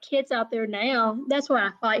 those kids out there now, that's what I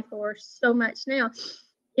fight for so much now.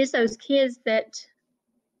 It's those kids that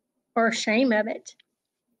are ashamed of it.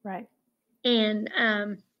 Right. And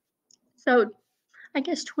so I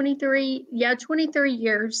guess 23 years,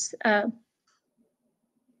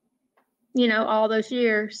 all those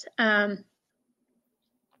years, being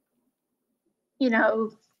an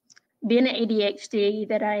ADHD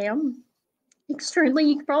that I am, extremely,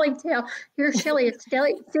 you can probably tell, here Shelley is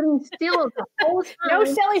sitting still the whole time. No,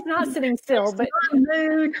 Shelley's not sitting still, but not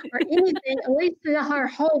mood or anything, at least her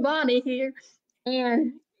whole body here.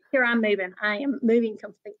 And here I'm moving. I am moving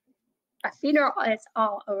completely. My feet it's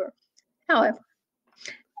all over. However,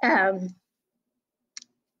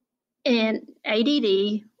 and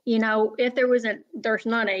ADD, if there's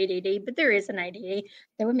not ADD, but there is an ADD,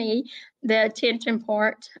 that would be the attention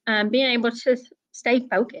part, being able to stay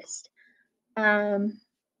focused. Our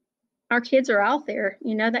kids are out there,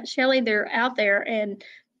 that Shelley, they're out there, and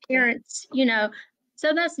parents,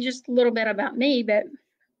 so that's just a little bit about me, but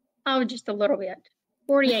just a little bit,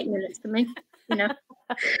 48 minutes to me,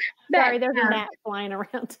 Sorry, there's a gnat flying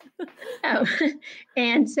around.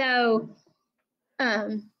 And so,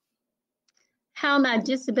 how my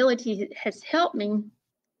disability has helped me,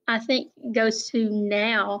 I think, goes to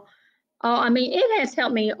now. It has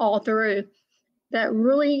helped me all through, but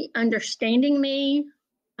really understanding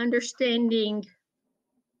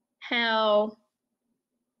how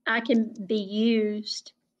I can be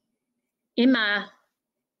used in my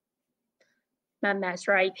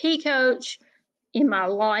master IEP coach, in my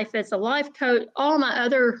life as a life coach, all my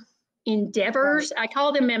other endeavors. Right. I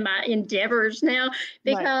call them in my endeavors now,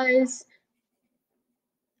 because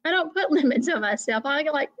I don't put limits on myself. I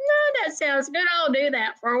go like, no, that sounds good. I'll do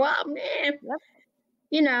that for a while.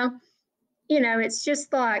 It's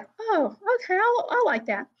just like, oh, okay, I like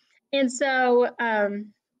that. And so,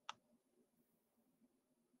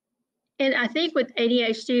 and I think with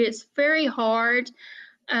ADHD, it's very hard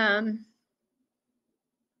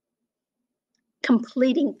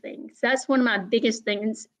completing things. That's one of my biggest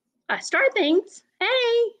things. I start things,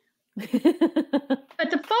 hey, but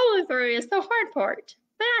the follow through is the hard part.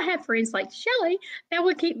 But I have friends like Shelley that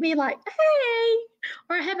would keep me like, hey,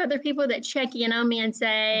 or I have other people that check in on me and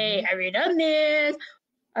say, have you done this?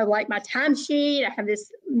 I like my timesheet. I have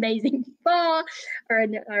this amazing boss, or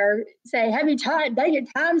say, have you done your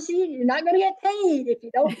timesheet? You're not going to get paid if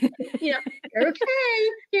you don't. You're okay.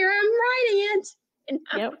 Here I'm writing it. And,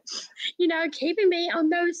 keeping me on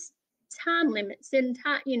those time limits and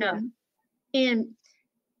time, and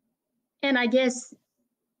I guess,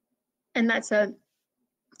 and that's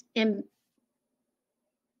in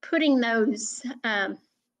putting those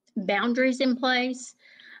boundaries in place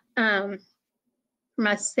for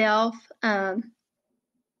myself.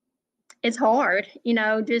 It's hard,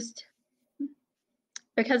 just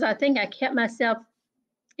because I think I kept myself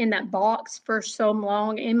in that box for so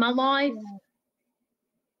long in my life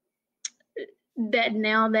that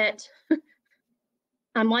now that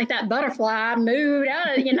I'm like that butterfly, I moved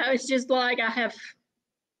out of, it's just like I have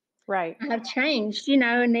changed,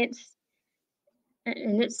 and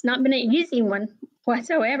it's not been an easy one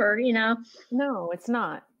whatsoever, No, it's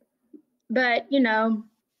not. But,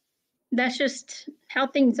 that's just how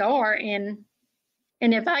things are. And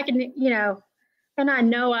if I can, and I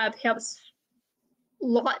know I've helped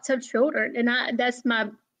lots of children, and that's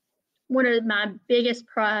one of my biggest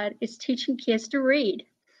pride is teaching kids to read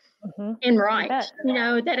and write.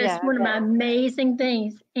 That is one of my amazing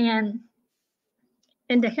things. And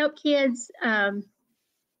to help kids, Shelley,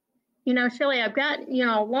 I've got,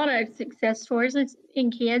 a lot of success stories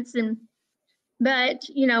in kids, but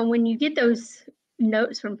when you get those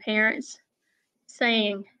notes from parents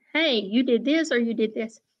saying, hey, you did this or you did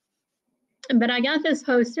this. But I got this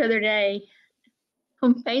post the other day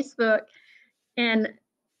on Facebook, and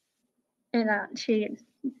I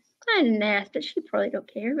didn't ask, but she probably don't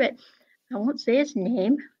care, but I won't say his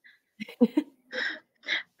name.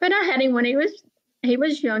 But I had him when he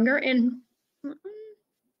was younger, and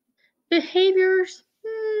behaviors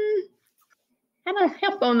had to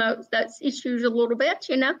help on those issues a little bit,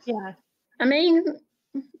 Yeah. I mean,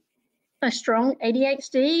 a strong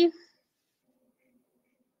ADHD,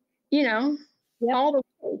 all the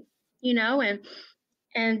way,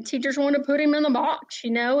 and teachers want to put him in the box,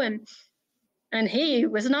 and he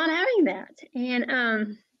was not having that.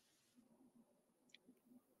 And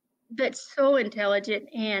but so intelligent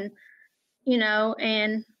and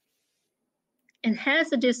and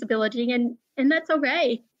has a disability, and that's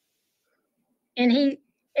okay. And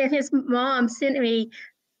his mom sent me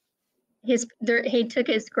he took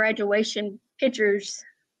his graduation pictures,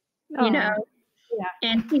 Yeah.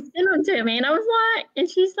 and he sent them to me, and I was like, and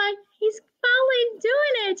she's like, he's finally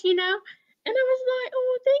doing it, and I was like,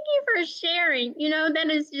 oh, thank you for sharing,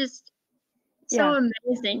 that is just so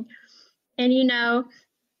amazing. And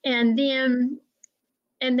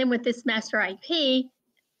and then with this master IP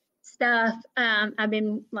stuff, I've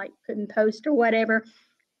been like putting posts or whatever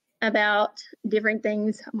about different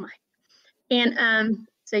things. I'm like, and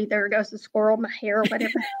see, there goes the squirrel, my hair or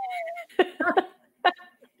whatever.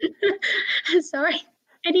 Sorry,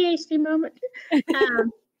 ADHD moment.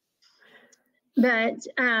 But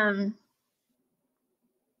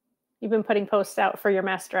you've been putting posts out for your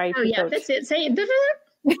master IP coach. That's it. Say it.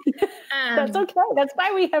 That's okay. That's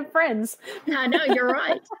why we have friends. I know, you're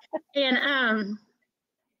right. And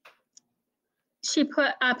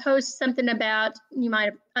I posted something about,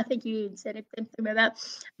 I think you said something about,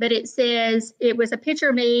 but it says, it was a picture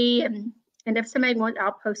of me, and if somebody wants,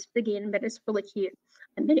 I'll post it again, but it's really cute.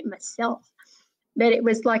 I made it myself. But it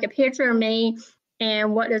was like a picture of me,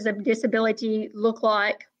 and what does a disability look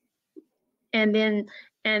like? And then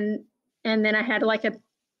I had like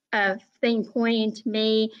a thing pointing to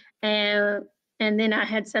me, and then I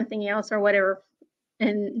had something else or whatever.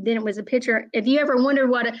 And then it was a picture. If you ever wondered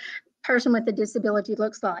what a person with a disability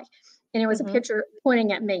looks like, and it was a picture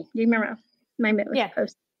pointing at me. Do you remember? Maybe it was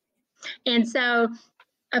posted. And so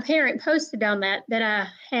a parent posted on that I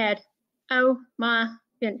had, oh my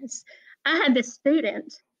goodness, I had this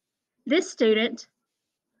student. This student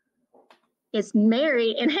is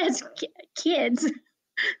married and has kids.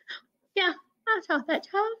 Yeah, I taught that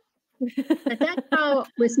child. But that child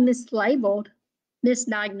was mislabeled,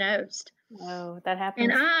 misdiagnosed. Oh, that happens.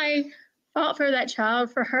 And I fought for that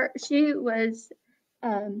child, for her. She was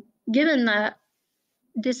given the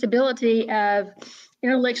disability of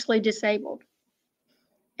intellectually disabled.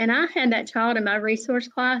 And I had that child in my resource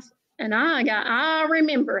class, and I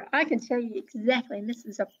remember, I can tell you exactly, and this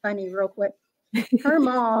is a funny real quick. Her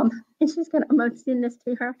mom, and she's going to almost send this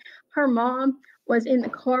to her, her mom was in the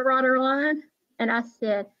car rider line, and I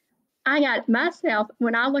said, I got myself,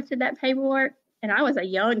 when I looked at that paperwork, and I was a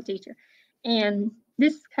young teacher, and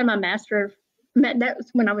this is kind of my master, that was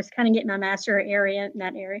when I was kind of getting my master area in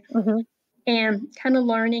that area, and kind of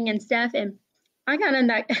learning and stuff, and I got in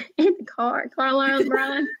the car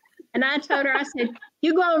line, and I told her, I said,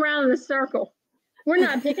 you go around in the circle. We're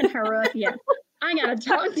not picking her up yet. I got to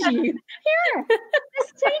talk to you. Here,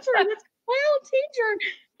 this teacher, this wild teacher,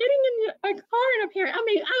 getting in a car and a parent. I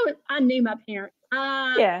mean, I knew my parents.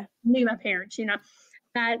 I knew my parents,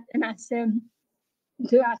 And I said,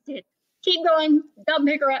 keep going. Don't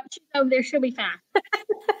pick her up. She's over there. She'll be fine.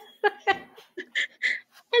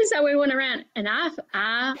 And so we went around, and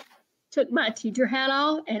I took my teacher hat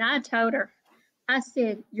off, and I told her, I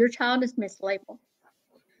said, your child is mislabeled.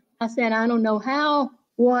 I said, I don't know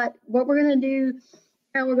what we're going to do,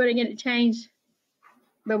 how we're going to get it changed,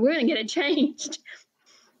 but we're going to get it changed.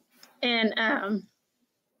 And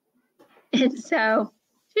so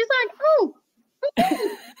she's like, oh, okay.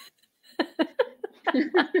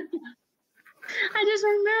 I just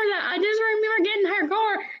remember that. I just remember getting her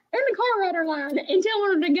car in the car radar line and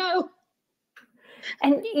telling her to go.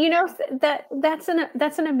 And that's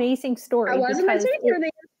an amazing story. I wasn't a teacher then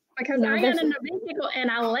because I got in the vehicle and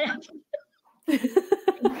I left.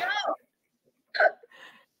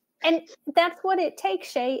 And that's what it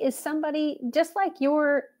takes, Shae, is somebody just like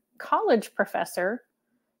your college professor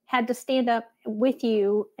had to stand up with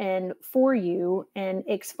you and for you and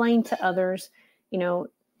explain to others,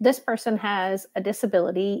 this person has a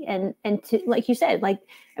disability, and to, like you said,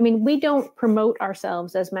 we don't promote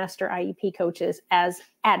ourselves as master IEP coaches as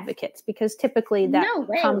advocates, because typically that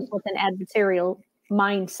comes with an adversarial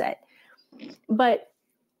mindset. But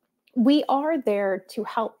we are there to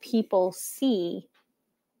help people see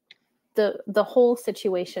the whole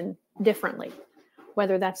situation differently,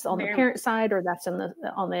 whether that's on the parent side or that's on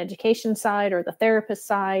the education side or the therapist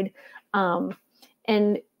side.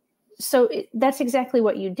 And so that's exactly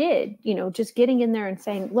what you did, just getting in there and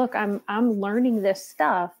saying, look, I'm learning this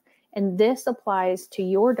stuff, and this applies to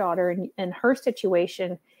your daughter and her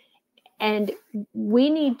situation. And we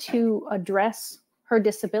need to address her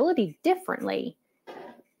disability differently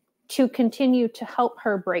to continue to help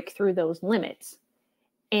her break through those limits.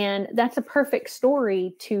 And that's a perfect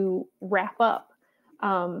story to wrap up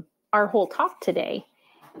our whole talk today.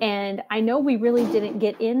 And I know we really didn't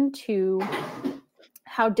get into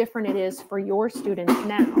how different it is for your students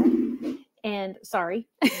now. And sorry,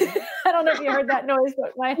 I don't know if you heard that noise,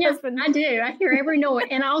 but my husband. I do. I hear every noise,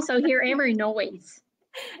 and I also hear every noise.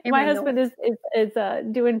 My husband is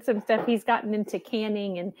doing some stuff. He's gotten into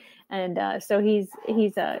canning, and so he's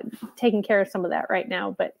taking care of some of that right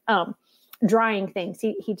now. But drying things.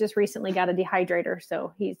 He just recently got a dehydrator,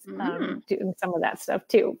 so he's doing some of that stuff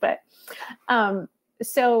too. But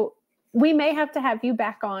so we may have to have you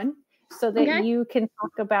back on so that you can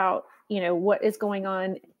talk about what is going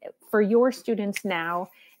on for your students now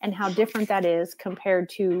and how different that is compared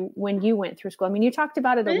to when you went through school. You talked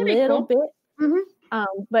about it a little bit. Mm-hmm.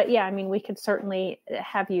 But yeah, we could certainly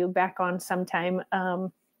have you back on sometime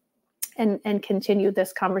and continue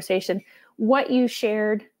this conversation. What you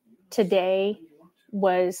shared today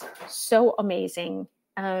was so amazing.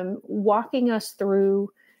 Walking us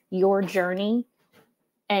through your journey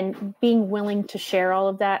and being willing to share all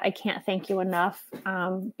of that. I can't thank you enough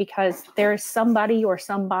because there is somebody or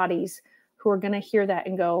some bodies who are going to hear that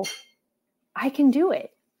and go, I can do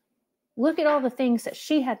it. Look at all the things that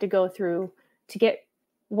she had to go through to get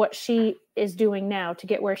what she is doing now, to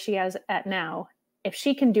get where she is at now. If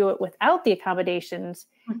she can do it without the accommodations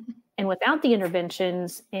and without the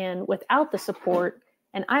interventions and without the support,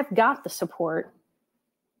 and I've got the support,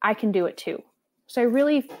 I can do it too. So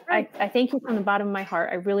I thank you from the bottom of my heart.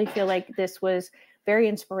 I really feel like this was very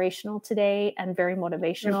inspirational today and very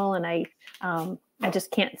motivational. And I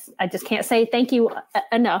just can't say thank you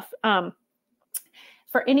enough.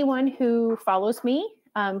 For anyone who follows me,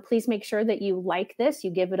 please make sure that you like this,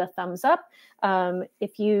 you give it a thumbs up.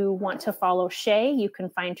 If you want to follow Shae, you can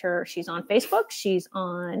find her. She's on Facebook. She's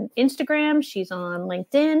on Instagram. She's on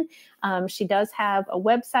LinkedIn. She does have a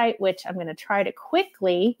website, which I'm going to try to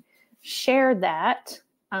quickly share that.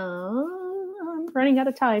 I'm running out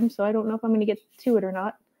of time, so I don't know if I'm going to get to it or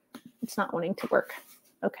not. It's not wanting to work.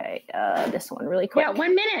 Okay, this one really quick. Yeah,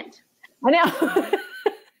 1 minute. I know.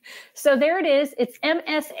 So there it is. It's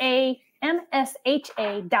msha.ke/Shae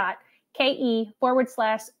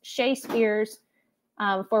Spears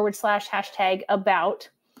 /about.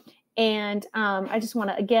 And I just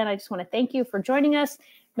want to thank you for joining us.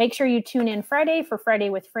 Make sure you tune in Friday for Friday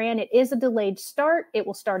with Fran. It is a delayed start. It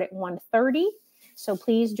will start at 1:30. So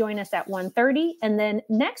please join us at 1:30. And then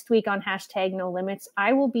next week on #NoLimits,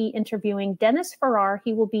 I will be interviewing Dennis Farrar.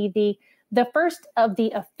 He will be the first of the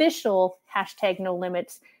official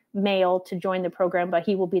 #NoLimits male to join the program, but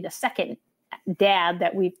he will be the second dad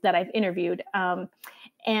that I've interviewed.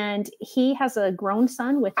 And he has a grown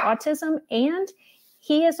son with autism, and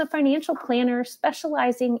he is a financial planner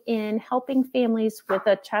specializing in helping families with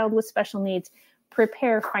a child with special needs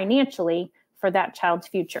prepare financially for that child's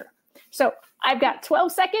future. So I've got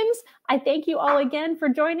 12 seconds. I thank you all again for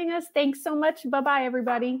joining us. Thanks so much. Bye-bye,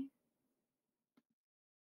 everybody.